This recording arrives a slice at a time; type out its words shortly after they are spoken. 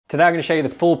Today I'm going to show you the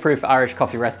foolproof Irish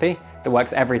coffee recipe that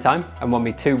works every time and won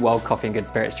me 2 World Coffee and Good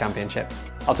Spirits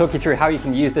Championships. I'll talk you through how you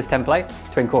can use this template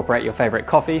to incorporate your favourite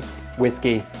coffee,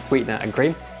 whiskey, sweetener and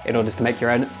cream in order to make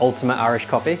your own ultimate Irish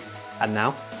coffee. And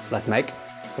now, let's make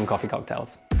some coffee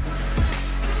cocktails.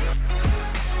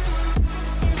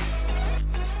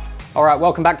 Alright,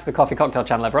 welcome back to the Coffee Cocktail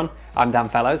channel everyone. I'm Dan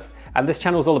Fellows, and this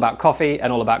channel is all about coffee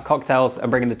and all about cocktails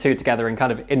and bringing the two together in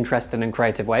kind of interesting and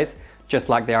creative ways, just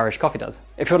like the Irish coffee does.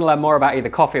 If you want to learn more about either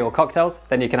coffee or cocktails,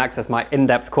 then you can access my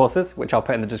in-depth courses, which I'll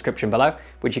put in the description below,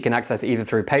 which you can access either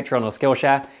through Patreon or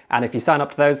Skillshare. And if you sign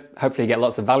up to those, hopefully you get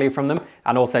lots of value from them,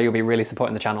 and also you'll be really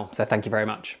supporting the channel, so thank you very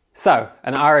much. So,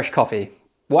 an Irish coffee.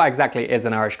 What exactly is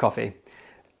an Irish coffee?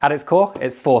 At its core,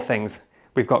 it's 4 things.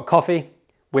 We've got coffee,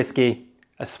 whiskey,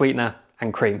 a sweetener,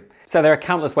 and cream. So there are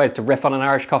countless ways to riff on an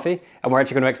Irish coffee, and we're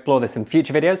actually going to explore this in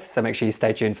future videos, so make sure you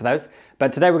stay tuned for those.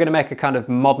 But today we're going to make a kind of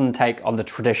modern take on the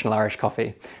traditional Irish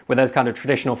coffee, with those kind of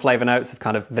traditional flavour notes of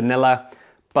kind of vanilla,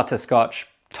 butterscotch,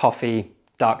 toffee,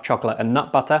 dark chocolate and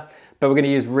nut butter. But we're going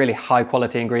to use really high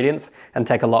quality ingredients and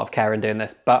take a lot of care in doing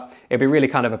this, but it'll be really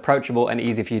kind of approachable and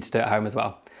easy for you to do at home as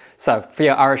well. So for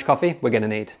your Irish coffee, we're going to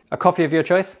need a coffee of your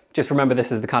choice. Just remember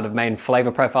this is the kind of main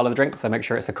flavour profile of the drink, so make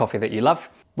sure it's a coffee that you love.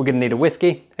 We're going to need a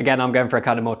whiskey. Again, I'm going for a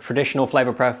kind of more traditional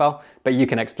flavour profile, but you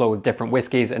can explore with different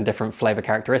whiskies and different flavour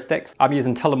characteristics. I'm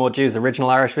using Tullamore Dew's original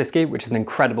Irish whiskey, which is an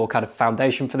incredible kind of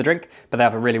foundation for the drink, but they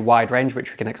have a really wide range which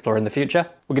we can explore in the future.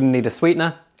 We're going to need a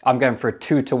sweetener. I'm going for a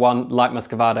 2-to-1 light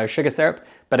muscovado sugar syrup,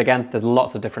 but again, there's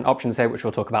lots of different options here, which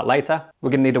we'll talk about later. We're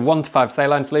going to need a 1-to-5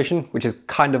 saline solution, which is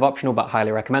kind of optional, but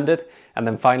highly recommended. And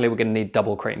then finally, we're going to need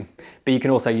double cream. But you can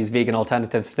also use vegan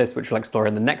alternatives for this, which we'll explore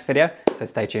in the next video, so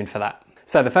stay tuned for that.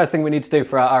 So the first thing we need to do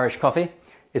for our Irish coffee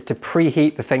is to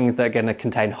preheat the things that are going to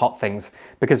contain hot things,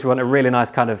 because we want a really nice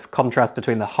kind of contrast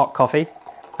between the hot coffee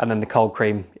and then the cold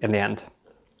cream in the end.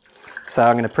 So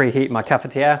I'm going to preheat my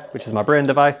cafetiere, which is my brewing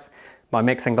device, my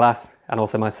mixing glass, and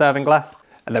also my serving glass,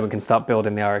 and then we can start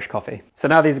building the Irish coffee. So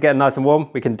now these are getting nice and warm,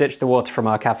 we can ditch the water from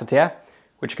our cafetiere,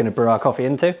 which we're going to brew our coffee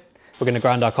into. We're going to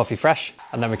grind our coffee fresh,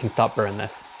 and then we can start brewing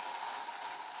this.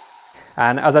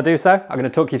 And as I do so, I'm going to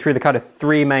talk you through the kind of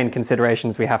 3 main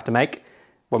considerations we have to make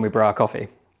when we brew our coffee.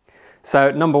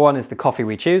 So number 1 is the coffee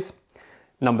we choose,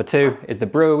 number 2 is the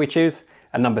brewer we choose,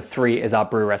 and number 3 is our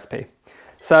brew recipe.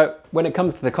 So when it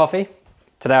comes to the coffee,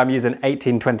 today I'm using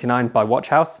 1829 by Watch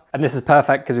House, and this is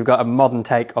perfect because we've got a modern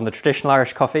take on the traditional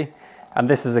Irish coffee, and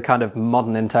this is a kind of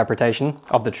modern interpretation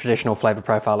of the traditional flavour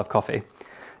profile of coffee.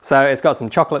 So it's got some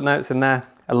chocolate notes in there,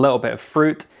 a little bit of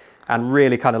fruit, and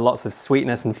really kind of lots of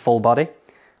sweetness and full body,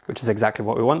 which is exactly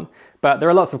what we want. But there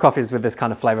are lots of coffees with this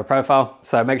kind of flavour profile,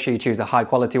 so make sure you choose a high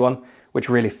quality one, which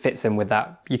really fits in with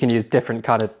that. You can use different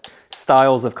kind of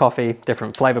styles of coffee,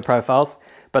 different flavour profiles,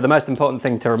 but the most important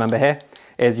thing to remember here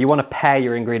is you want to pair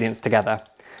your ingredients together.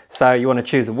 So you want to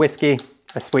choose a whiskey,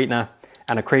 a sweetener,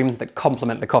 and a cream that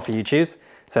complement the coffee you choose,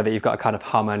 so that you've got a kind of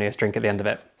harmonious drink at the end of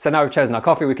it. So now we've chosen our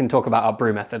coffee, we can talk about our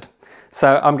brew method.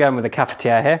 So I'm going with a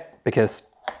cafetiere here because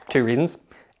 2 reasons.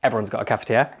 Everyone's got a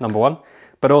cafetiere, number 1,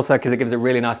 but also because it gives a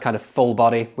really nice kind of full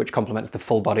body, which complements the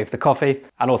full body of the coffee.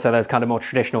 And also there's kind of more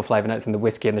traditional flavour notes in the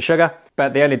whiskey and the sugar.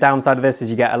 But the only downside of this is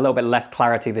you get a little bit less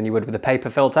clarity than you would with a paper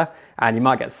filter, and you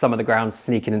might get some of the grounds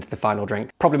sneaking into the final drink.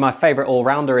 Probably my favourite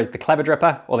all-rounder is the Clever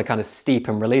Dripper, or the kind of steep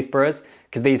and release brewers,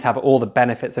 because these have all the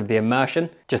benefits of the immersion,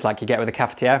 just like you get with a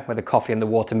cafetiere, where the coffee and the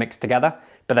water mix together,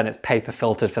 but then it's paper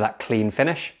filtered for that clean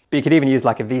finish. But you could even use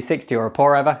like a V60 or a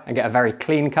pour over and get a very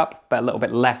clean cup, but a little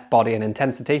bit less body and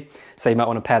intensity. So you might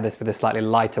want to pair this with a slightly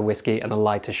lighter whiskey and a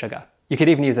lighter sugar. You could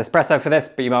even use espresso for this,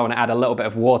 but you might want to add a little bit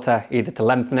of water either to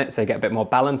lengthen it so you get a bit more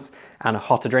balance and a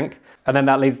hotter drink. And then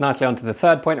that leads nicely on to the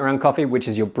 3rd point around coffee, which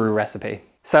is your brew recipe.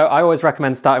 So I always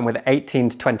recommend starting with 18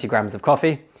 to 20 grams of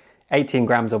coffee. 18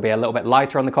 grams will be a little bit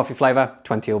lighter on the coffee flavour,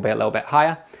 20 will be a little bit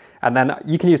higher. And then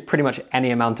you can use pretty much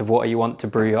any amount of water you want to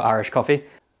brew your Irish coffee.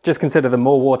 Just consider the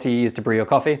more water you use to brew your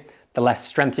coffee, the less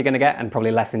strength you're going to get and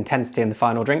probably less intensity in the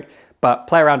final drink. But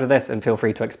play around with this and feel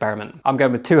free to experiment. I'm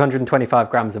going with 225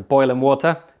 grams of boiling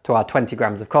water to our 20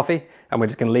 grams of coffee, and we're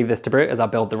just going to leave this to brew as I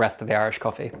build the rest of the Irish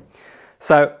coffee.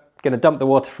 So, going to dump the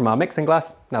water from our mixing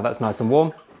glass, now that's nice and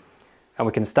warm, and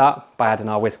we can start by adding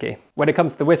our whiskey. When it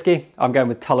comes to the whiskey, I'm going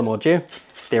with Tullamore Dew,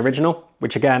 the original,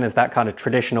 which again is that kind of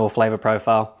traditional flavour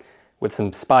profile with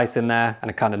some spice in there and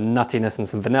a kind of nuttiness and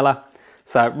some vanilla.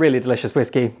 So really delicious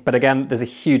whiskey, but again, there's a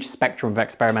huge spectrum of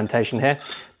experimentation here.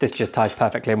 This just ties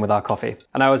perfectly in with our coffee.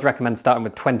 And I always recommend starting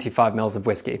with 25 mils of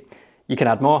whiskey. You can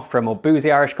add more for a more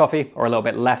boozy Irish coffee or a little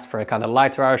bit less for a kind of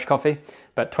lighter Irish coffee,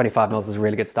 but 25 mils is a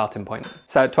really good starting point.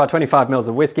 So to our 25 mils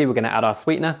of whiskey, we're going to add our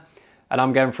sweetener. and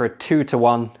I'm going for a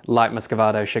 2-to-1 light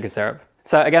muscovado sugar syrup.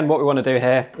 So again, what we want to do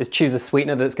here is choose a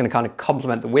sweetener that's going to kind of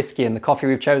complement the whiskey and the coffee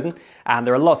we've chosen. And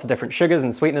there are lots of different sugars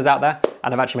and sweeteners out there,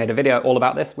 and I've actually made a video all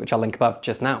about this, which I'll link above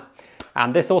just now.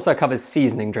 And this also covers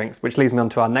seasoning drinks, which leads me on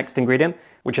to our next ingredient,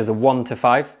 which is a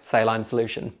 1-to-5 saline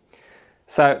solution.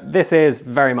 So this is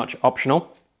very much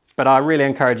optional, but I really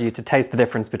encourage you to taste the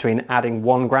difference between adding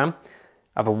 1 gram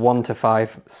of a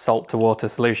 1-to-5 salt to water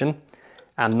solution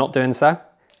and not doing so.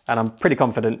 And I'm pretty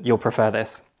confident you'll prefer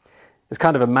this. It's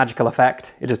kind of a magical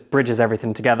effect. It just bridges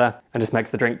everything together and just makes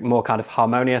the drink more kind of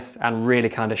harmonious and really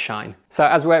kind of shine. So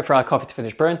as we wait for our coffee to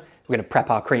finish brewing, we're going to prep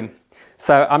our cream.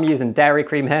 So I'm using dairy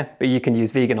cream here, but you can use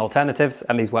vegan alternatives,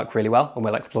 and these work really well, and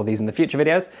we'll explore these in the future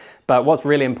videos. But what's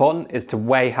really important is to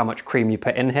weigh how much cream you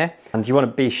put in here, and you want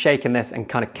to be shaking this and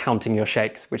kind of counting your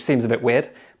shakes, which seems a bit weird,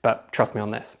 but trust me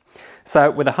on this. So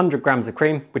with 100 grams of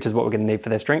cream, which is what we're going to need for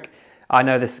this drink, I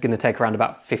know this is going to take around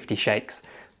about 50 shakes.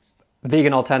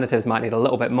 Vegan alternatives might need a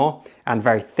little bit more, and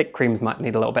very thick creams might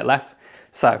need a little bit less.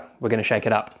 So we're going to shake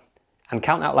it up and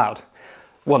count out loud.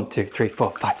 1, 2, 3,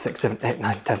 4, 5, 6, 7, 8,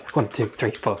 9, 10. 1, 2,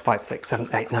 3, 4, 5, 6, 7,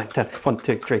 8, 9, 10. 1,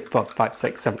 2, 3, 4, 5,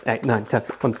 6, 7, 8, 9, 10.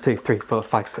 1, 2, 3, 4,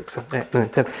 5, 6, 7, 8, 9,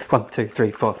 10. 1, 2,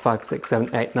 3, 4, 5, 6,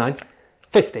 7, 8, 9.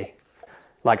 50.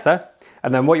 Like so.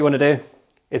 And then what you want to do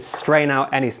is strain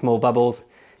out any small bubbles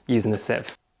using a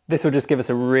sieve. This will just give us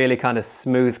a really kind of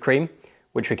smooth cream,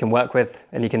 which we can work with,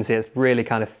 and you can see it's really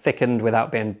kind of thickened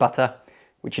without being butter,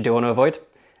 which you do want to avoid.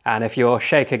 And if your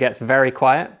shaker gets very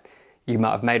quiet, you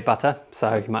might have made butter,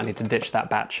 so you might need to ditch that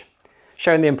batch.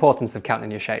 Showing the importance of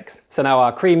counting your shakes. So now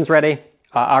our cream's ready,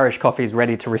 our Irish coffee's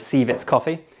ready to receive its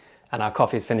coffee, and our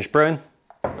coffee's finished brewing.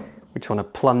 We just want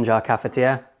to plunge our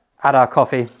cafetiere, add our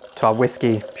coffee to our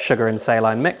whiskey, sugar and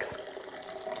saline mix,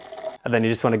 and then you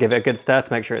just want to give it a good stir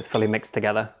to make sure it's fully mixed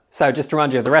together. So just to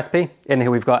remind you of the recipe, in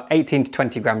here we've got 18 to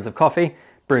 20 grams of coffee,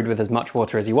 brewed with as much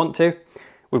water as you want to.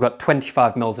 We've got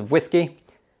 25 mils of whiskey,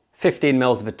 15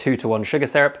 mils of a 2-to-1 sugar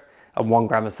syrup, and 1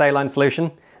 gram of saline solution.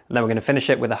 And then we're going to finish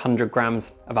it with 100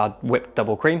 grams of our whipped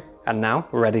double cream. And now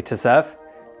we're ready to serve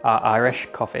our Irish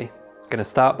coffee. Going to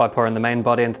start by pouring the main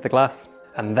body into the glass,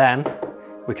 and then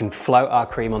we can float our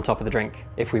cream on top of the drink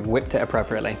if we've whipped it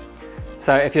appropriately.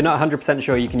 So if you're not 100%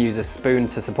 sure, you can use a spoon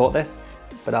to support this,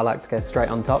 but I like to go straight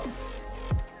on top.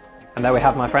 And there we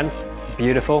have, my friends,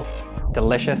 beautiful,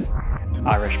 delicious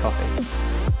Irish coffee.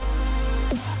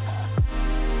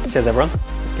 Cheers everyone,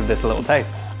 let's give this a little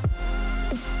taste.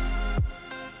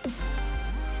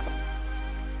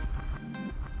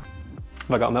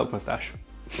 Have I got a milk moustache?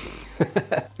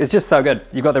 It's just so good.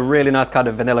 You've got the really nice kind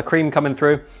of vanilla cream coming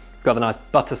through. You've got the nice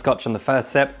butterscotch on the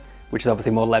first sip, which is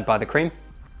obviously more led by the cream.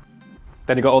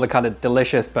 Then you've got all the kind of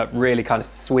delicious but really kind of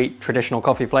sweet traditional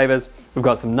coffee flavors. We've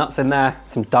got some nuts in there,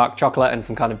 some dark chocolate and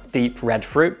some kind of deep red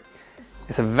fruit.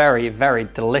 It's a very, very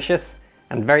delicious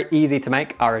and very easy to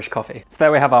make Irish coffee. So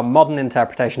there we have our modern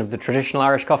interpretation of the traditional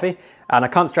Irish coffee, and I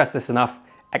can't stress this enough,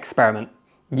 experiment.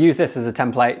 Use this as a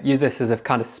template, use this as a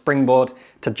kind of springboard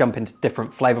to jump into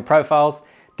different flavor profiles,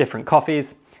 different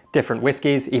coffees, different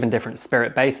whiskeys, even different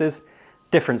spirit bases,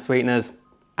 different sweeteners,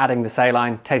 adding the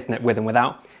saline, tasting it with and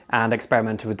without, and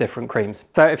experimenting with different creams.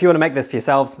 So if you want to make this for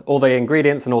yourselves, all the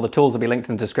ingredients and all the tools will be linked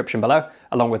in the description below,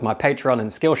 along with my Patreon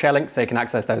and Skillshare links so you can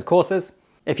access those courses.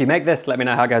 If you make this, let me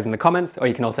know how it goes in the comments, or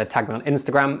you can also tag me on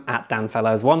Instagram at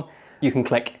danfellows1. You can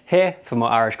click here for more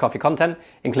Irish coffee content,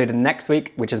 including next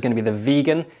week, which is going to be the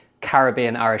vegan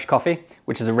Caribbean Irish coffee,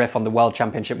 which is a riff on the World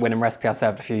Championship winning recipe I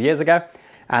served a few years ago.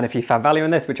 And if you found value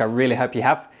in this, which I really hope you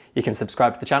have, you can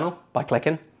subscribe to the channel by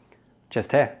clicking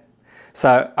just here.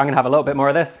 So I'm going to have a little bit more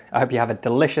of this. I hope you have a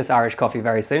delicious Irish coffee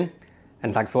very soon,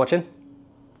 and thanks for watching.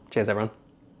 Cheers everyone.